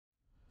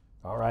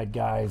All right,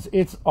 guys,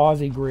 it's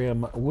Aussie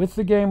Grim with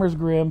the Gamers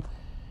Grim,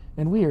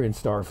 and we are in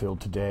Starfield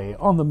today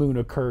on the moon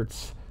of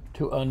Kurtz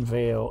to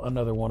unveil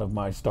another one of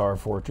my star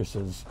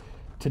fortresses.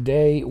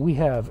 Today we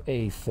have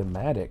a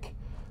thematic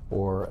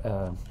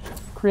or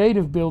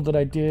creative build that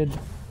I did.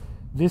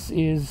 This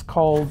is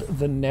called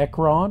the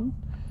Necron.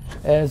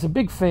 As a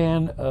big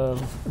fan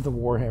of the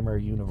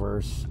Warhammer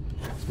universe,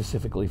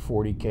 specifically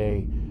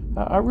 40k,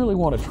 I really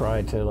want to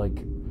try to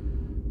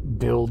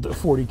build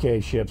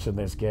 40k ships in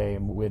this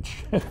game,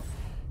 which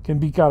can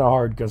be kind of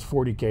hard because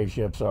 40k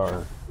ships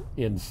are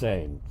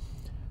insane.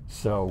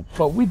 So,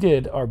 but we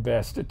did our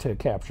best to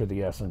capture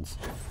the essence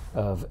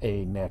of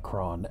a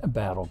Necron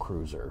battle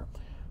cruiser.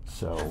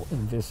 So,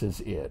 and this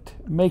is it.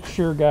 Make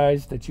sure,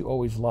 guys, that you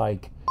always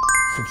like,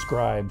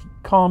 subscribe,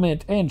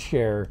 comment, and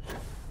share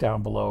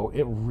down below.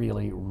 It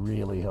really,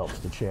 really helps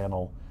the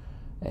channel.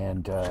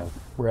 And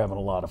we're having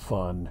a lot of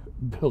fun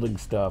building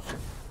stuff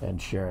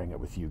and sharing it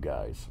with you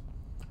guys.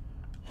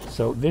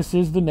 So this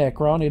is the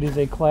Necron. It is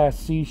a Class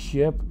C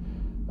ship.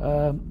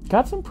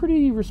 Got some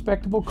pretty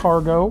respectable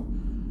cargo.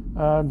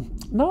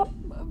 Not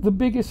the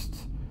biggest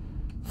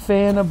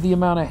fan of the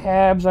amount of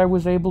habs I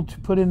was able to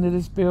put into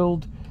this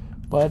build,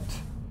 but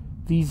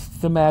these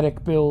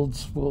thematic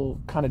builds will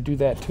kind of do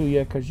that to you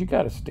because you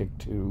got to stick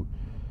to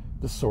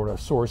the sort of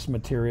source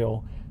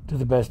material to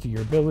the best of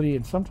your ability,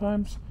 and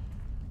sometimes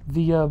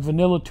the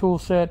vanilla tool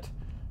set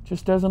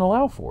just doesn't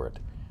allow for it,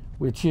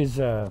 which is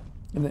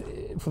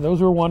for those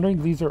who are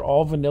wondering, these are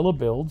all vanilla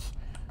builds.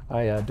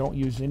 I don't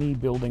use any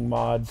building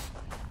mods.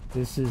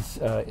 This is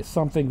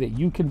something that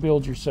you can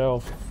build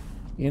yourself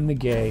in the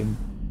game,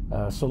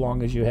 so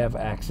long as you have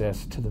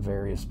access to the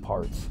various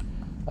parts.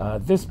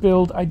 This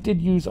build, I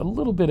did use a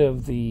little bit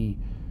of the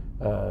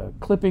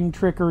clipping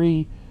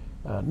trickery,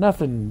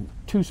 nothing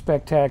too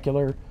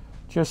spectacular,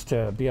 just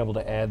to be able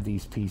to add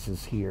these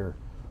pieces here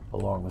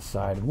along the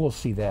side, and we'll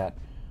see that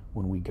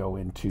when we go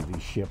into the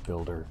ship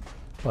builder.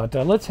 But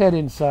let's head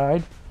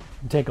inside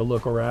and take a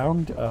look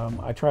around.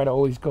 I try to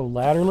always go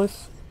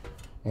ladderless,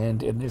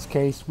 and in this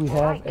case we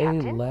have a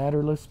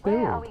ladderless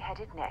build. Where are we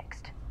headed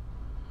next?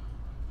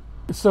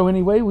 So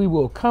anyway, we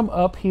will come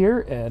up here,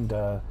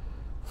 and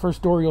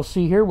first door you'll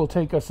see here will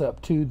take us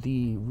up to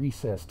the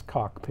recessed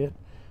cockpit.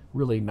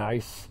 Really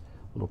nice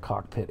little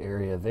cockpit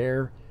area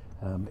there.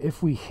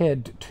 If we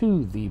head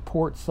to the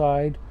port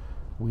side,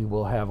 we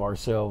will have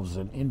ourselves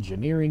an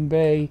engineering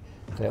bay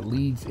that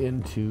leads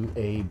into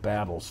a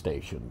battle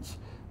stations.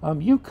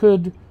 You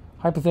could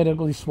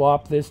hypothetically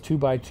swap this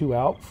 2x2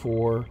 out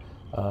for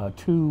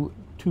two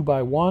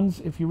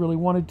 2x1s if you really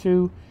wanted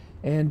to.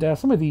 And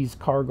some of these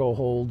cargo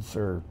holds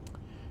or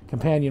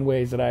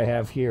companionways that I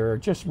have here are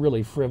just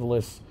really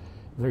frivolous.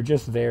 They're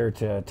just there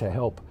to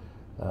help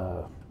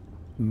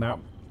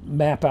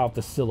map out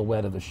the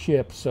silhouette of the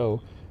ship.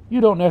 So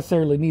you don't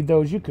necessarily need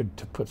those. You could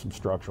put some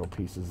structural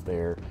pieces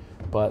there.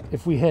 But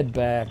if we head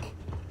back,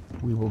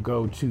 we will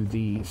go to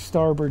the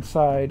starboard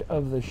side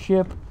of the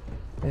ship,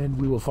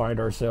 and we will find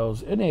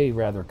ourselves in a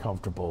rather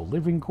comfortable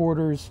living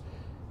quarters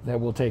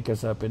that will take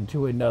us up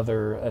into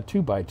another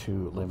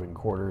 2x2 living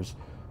quarters,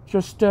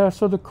 just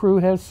so the crew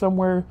has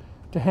somewhere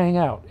to hang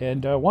out.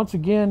 And once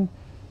again,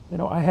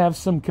 I have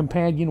some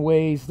companion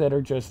ways that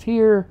are just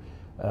here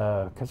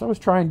because I was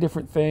trying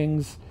different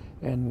things,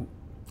 and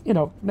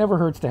never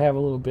hurts to have a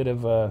little bit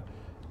of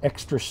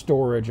extra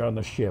storage on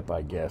the ship,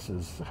 I guess,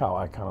 is how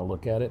I kind of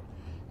look at it.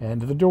 And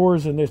the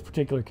doors in this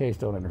particular case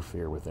don't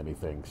interfere with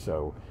anything,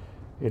 so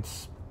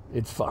it's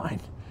fine.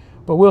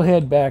 But we'll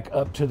head back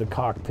up to the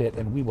cockpit,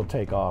 and we will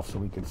take off so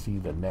we can see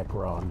the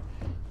Necron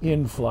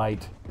in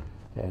flight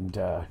and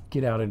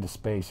get out into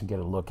space and get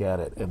a look at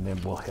it, and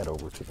then we'll head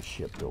over to the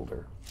ship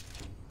builder.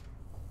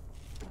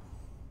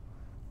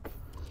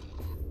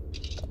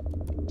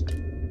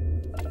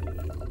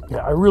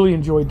 Yeah, I really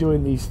enjoy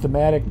doing these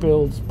thematic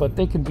builds, but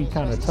they can be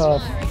kind of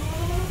tough.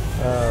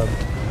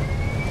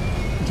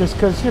 Just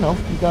because, you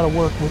got to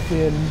work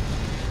within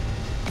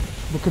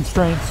the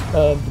constraints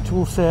of the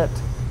tool set.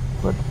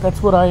 But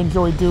that's what I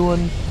enjoy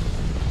doing.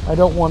 I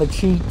don't want to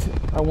cheat.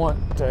 I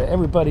want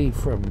everybody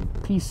from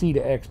PC to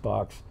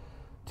Xbox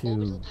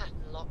to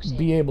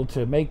be able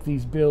to make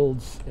these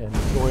builds and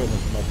enjoy them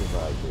as much as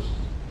I do.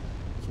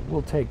 So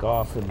we'll take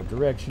off in the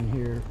direction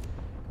here,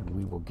 and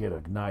we will get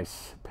a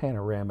nice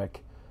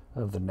panoramic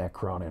of the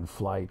Necron in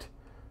flight.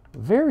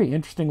 Very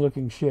interesting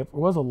looking ship. It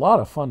was a lot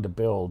of fun to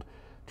build,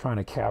 trying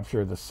to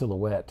capture the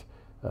silhouette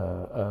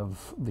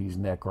of these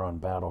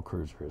Necron battle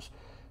cruisers.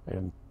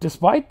 And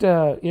despite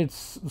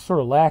its sort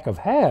of lack of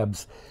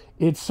habs,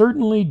 it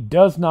certainly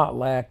does not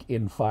lack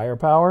in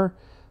firepower.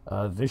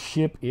 This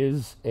ship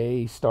is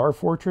a star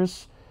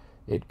fortress.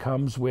 It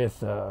comes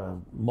with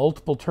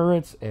multiple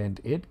turrets,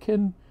 and it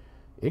can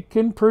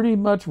pretty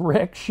much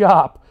wreck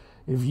shop.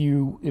 If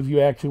you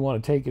actually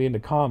want to take it into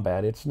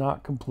combat, it's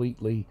not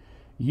completely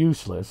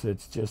useless.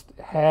 It's just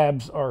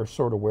habs are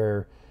sort of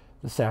where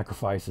the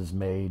sacrifice is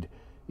made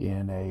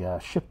in a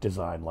ship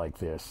design like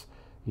this.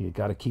 You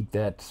got to keep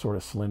that sort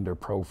of slender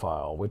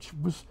profile, which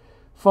was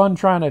fun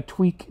trying to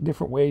tweak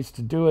different ways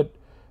to do it,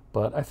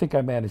 but I think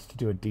I managed to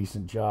do a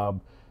decent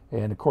job.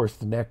 And of course,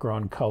 the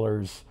Necron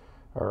colors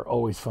are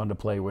always fun to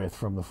play with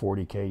from the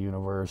 40K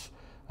universe.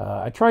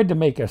 I tried to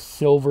make a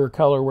silver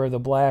color where the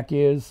black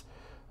is,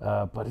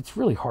 but it's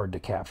really hard to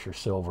capture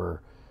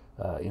silver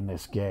in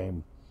this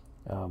game.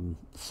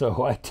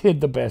 So I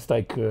did the best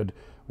I could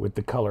with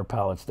the color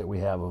palettes that we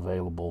have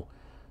available.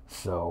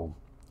 So,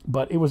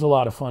 but it was a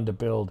lot of fun to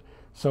build.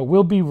 So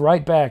we'll be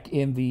right back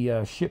in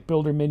the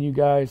shipbuilder menu,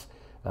 guys.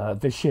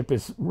 This ship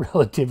is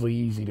relatively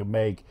easy to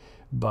make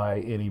by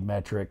any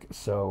metric,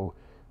 so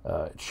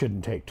it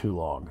shouldn't take too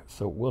long.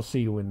 So we'll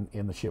see you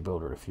in the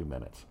shipbuilder in a few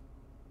minutes.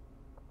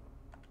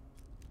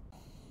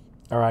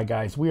 All right,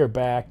 guys, we are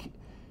back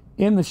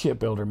in the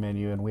shipbuilder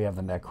menu, and we have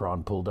the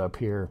Necron pulled up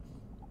here.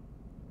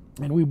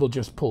 And we will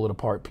just pull it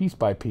apart piece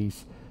by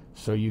piece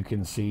so you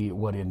can see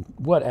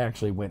what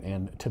actually went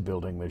into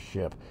building this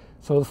ship.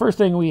 So the first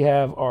thing we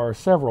have are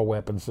several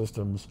weapon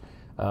systems.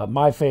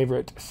 My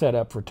favorite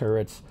setup for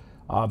turrets,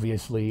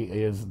 obviously,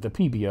 is the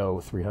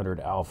PBO 300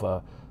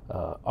 Alpha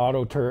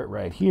auto turret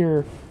right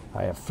here.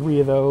 I have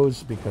 3 of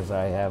those because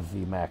I have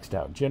the maxed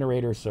out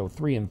generator, so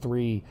 3 and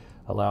 3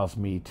 allows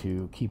me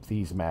to keep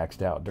these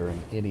maxed out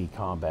during any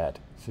combat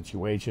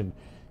situation.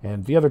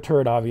 And the other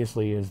turret,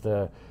 obviously, is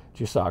the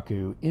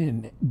Jisaku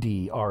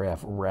NDRF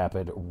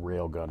Rapid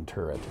Railgun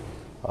turret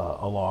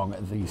along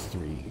these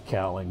 3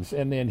 cowlings.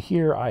 And then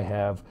here I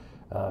have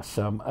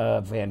some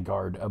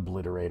Vanguard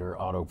Obliterator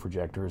auto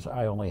projectors.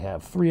 I only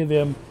have 3 of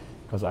them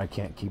because I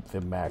can't keep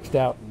them maxed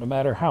out no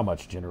matter how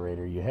much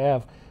generator you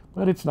have,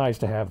 but it's nice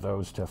to have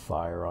those to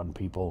fire on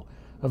people.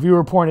 A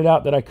viewer pointed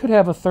out that I could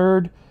have a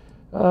 3rd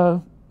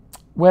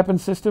weapon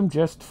system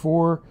just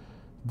for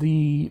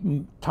the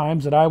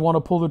times that I want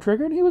to pull the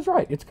trigger, and he was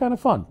right. It's kind of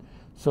fun.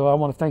 So I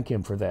want to thank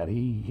him for that.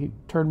 He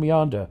turned me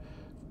on to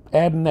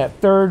adding that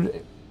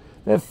third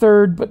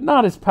but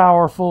not as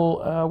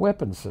powerful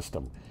weapon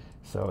system.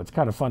 So it's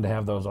kind of fun to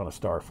have those on a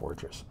Star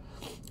Fortress.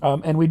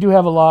 And we do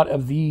have a lot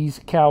of these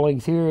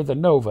cowlings here. The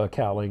Nova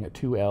cowling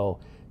 2L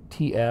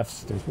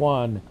TFs. There's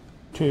 1,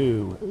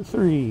 2,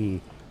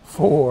 3,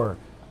 4,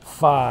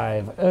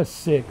 5,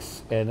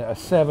 6, and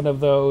 7 of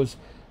those.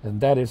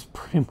 And that is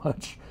pretty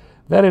much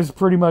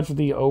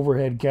the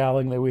overhead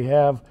cowling that we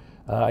have.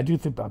 I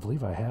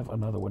believe I have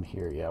another one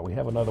here. Yeah, we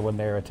have another one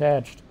there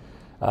attached.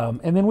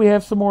 And then we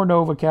have some more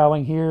Nova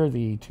cowling here,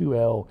 the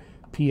 2L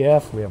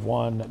PF. We have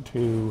 1,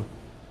 2,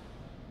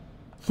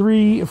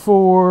 3,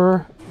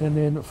 4, and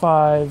then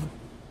 5,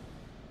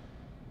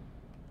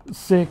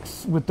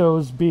 6, with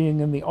those being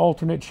in the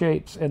alternate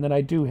shapes. And then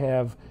I do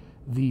have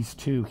these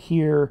 2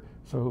 here,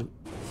 so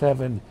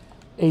 7,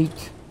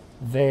 8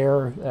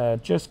 there,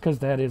 just because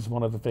that is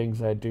one of the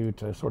things I do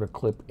to sort of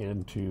clip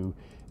into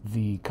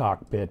the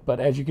cockpit. But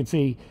as you can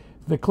see,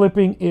 the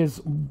clipping is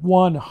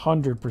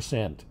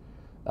 100%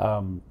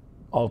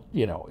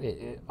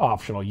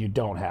 optional. You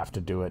don't have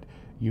to do it.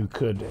 You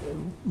could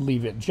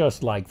leave it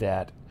just like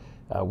that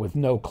with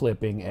no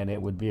clipping, and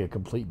it would be a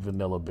complete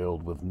vanilla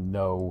build with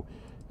no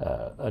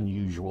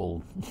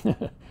unusual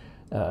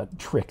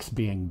tricks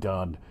being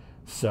done.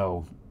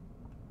 So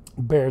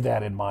bear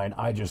that in mind.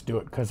 I just do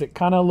it because it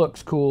kind of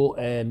looks cool,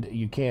 and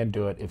you can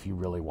do it if you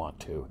really want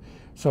to.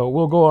 So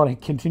we'll go on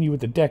and continue with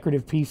the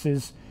decorative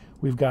pieces.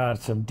 We've got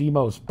some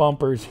Demos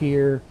bumpers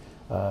here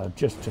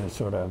just to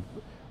sort of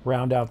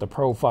round out the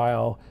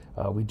profile.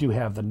 We do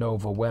have the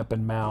Nova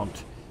weapon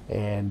mount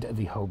and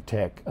the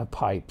Hobtech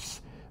pipes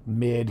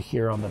mid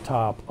here on the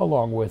top,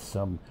 along with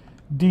some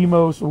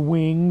Demos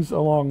wings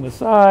along the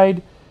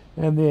side,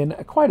 and then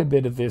quite a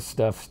bit of this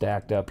stuff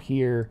stacked up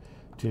here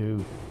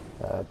to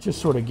just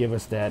sort of give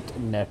us that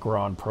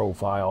Necron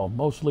profile,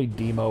 mostly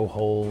Demo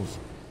holes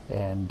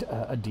and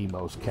a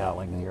Demos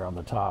cowling here on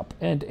the top,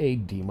 and a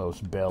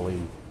Demos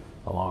belly,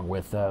 along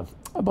with a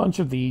bunch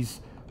of these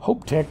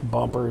Hobtech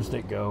bumpers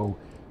that go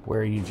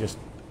where you just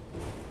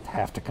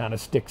have to kind of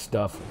stick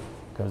stuff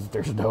because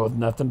there's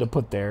nothing to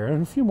put there,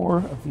 and a few more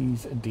of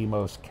these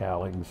Demos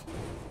cowlings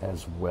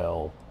as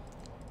well.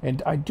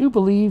 And I do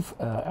believe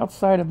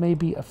outside of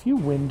maybe a few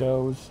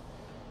windows,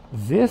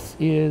 this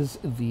is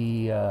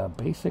the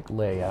basic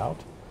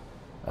layout.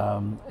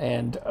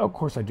 And of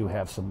course I do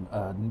have some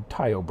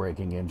Taio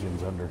braking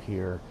engines under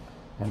here,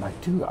 and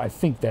I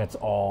think that's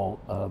all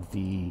of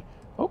the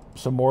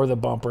some more of the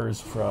bumpers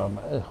from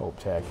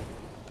Hobtech.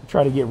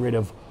 Try to get rid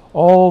of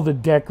all the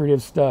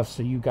decorative stuff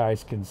so you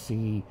guys can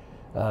see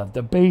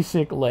the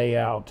basic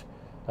layout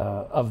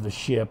of the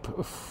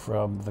ship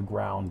from the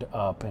ground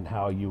up and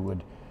how you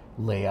would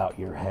lay out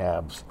your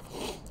halves.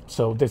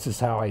 So this is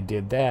how I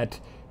did that.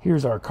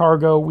 Here's our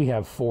cargo. We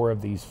have 4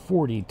 of these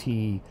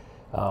 40T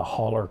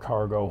hauler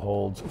cargo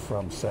holds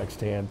from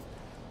Sextant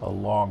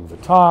along the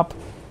top,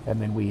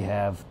 and then we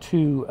have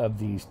 2 of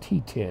these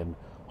T10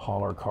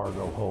 hauler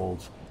cargo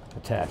holds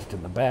attached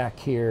in the back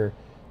here,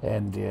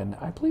 and then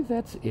I believe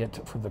that's it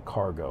for the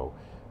cargo.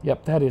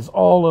 Yep, that is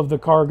all of the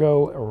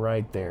cargo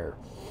right there.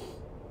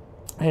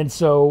 And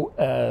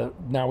so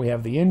now we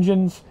have the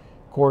engines.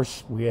 Of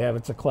course,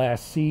 it's a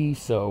Class C,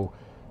 so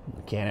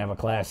you can't have a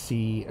Class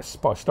C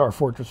Star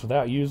Fortress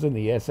without using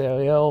the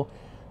SLL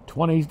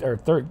 20 or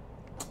 30.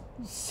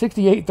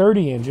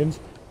 6830 engines,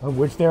 of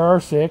which there are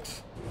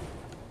 6.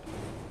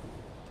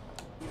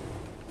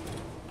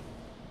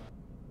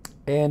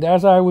 And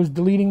as I was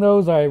deleting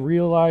those, I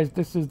realized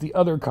this is the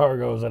other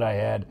cargoes that I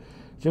had,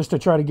 just to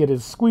try to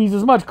squeeze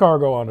as much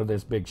cargo onto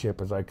this big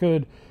ship as I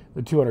could.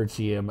 The 200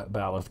 cm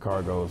ballast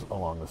cargoes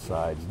along the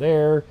sides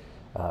there.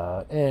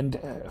 And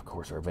of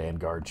course our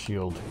Vanguard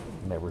shield,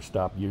 never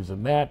stop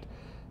using that.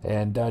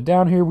 And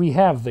down here we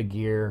have the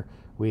gear.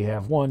 We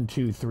have 1,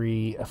 2,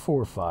 3,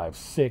 4, 5,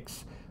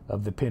 6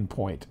 of the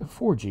Pinpoint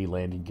 4G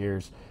landing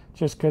gears,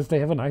 just because they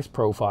have a nice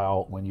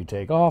profile when you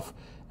take off.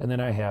 And then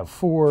I have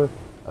 4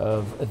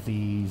 of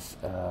these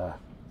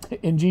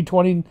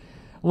NG20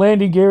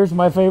 landing gears,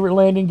 my favorite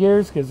landing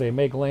gears, because they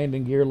make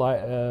landing gear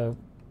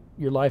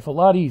your life a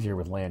lot easier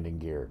with landing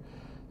gear.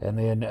 And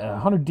then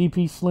 100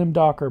 DP slim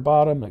docker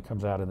bottom that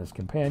comes out in this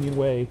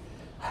companionway.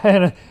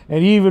 And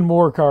even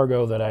more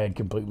cargo that I had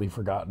completely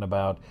forgotten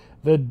about.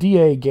 The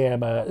DA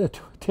Gamma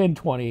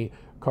 1020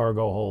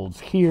 cargo holds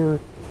here,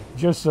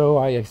 just so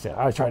I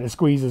try to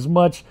squeeze as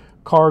much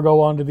cargo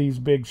onto these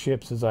big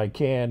ships as I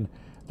can,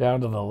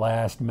 down to the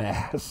last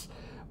mass.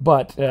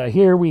 But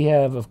here we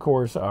have, of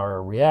course,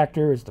 our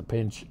reactor. It's the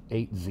Pinch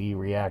 8Z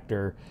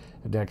reactor,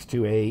 next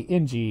to a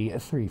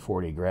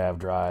NG340 grav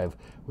drive,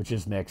 which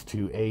is next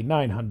to a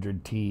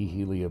 900T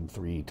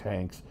helium-3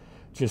 tanks,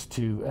 just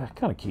to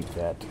kind of keep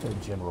that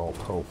general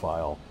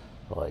profile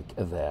like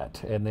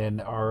that. And then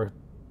our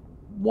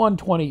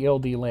 120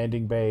 LD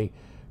landing bay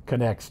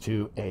connects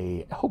to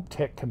a Hope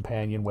Tech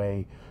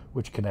companionway,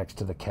 which connects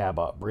to the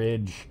Cabot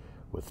Bridge,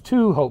 with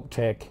 2 Hope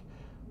Tech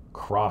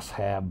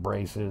cross-hab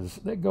braces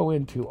that go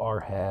into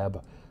our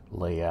hab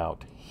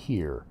layout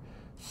here.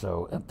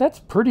 So that's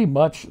pretty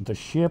much the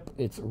ship.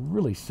 It's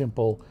really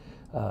simple.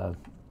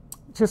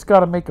 Just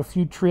got to make a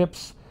few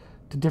trips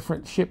to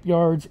different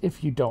shipyards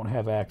if you don't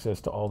have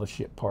access to all the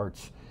ship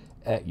parts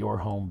at your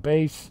home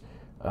base.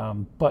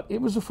 But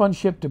it was a fun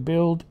ship to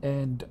build,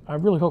 and I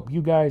really hope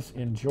you guys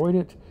enjoyed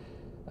it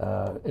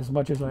as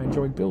much as I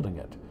enjoyed building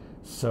it.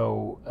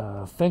 So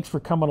thanks for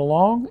coming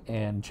along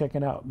and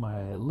checking out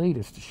my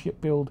latest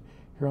ship build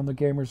here on the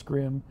Gamers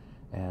Grim.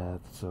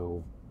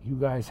 So you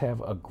guys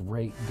have a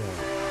great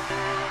day.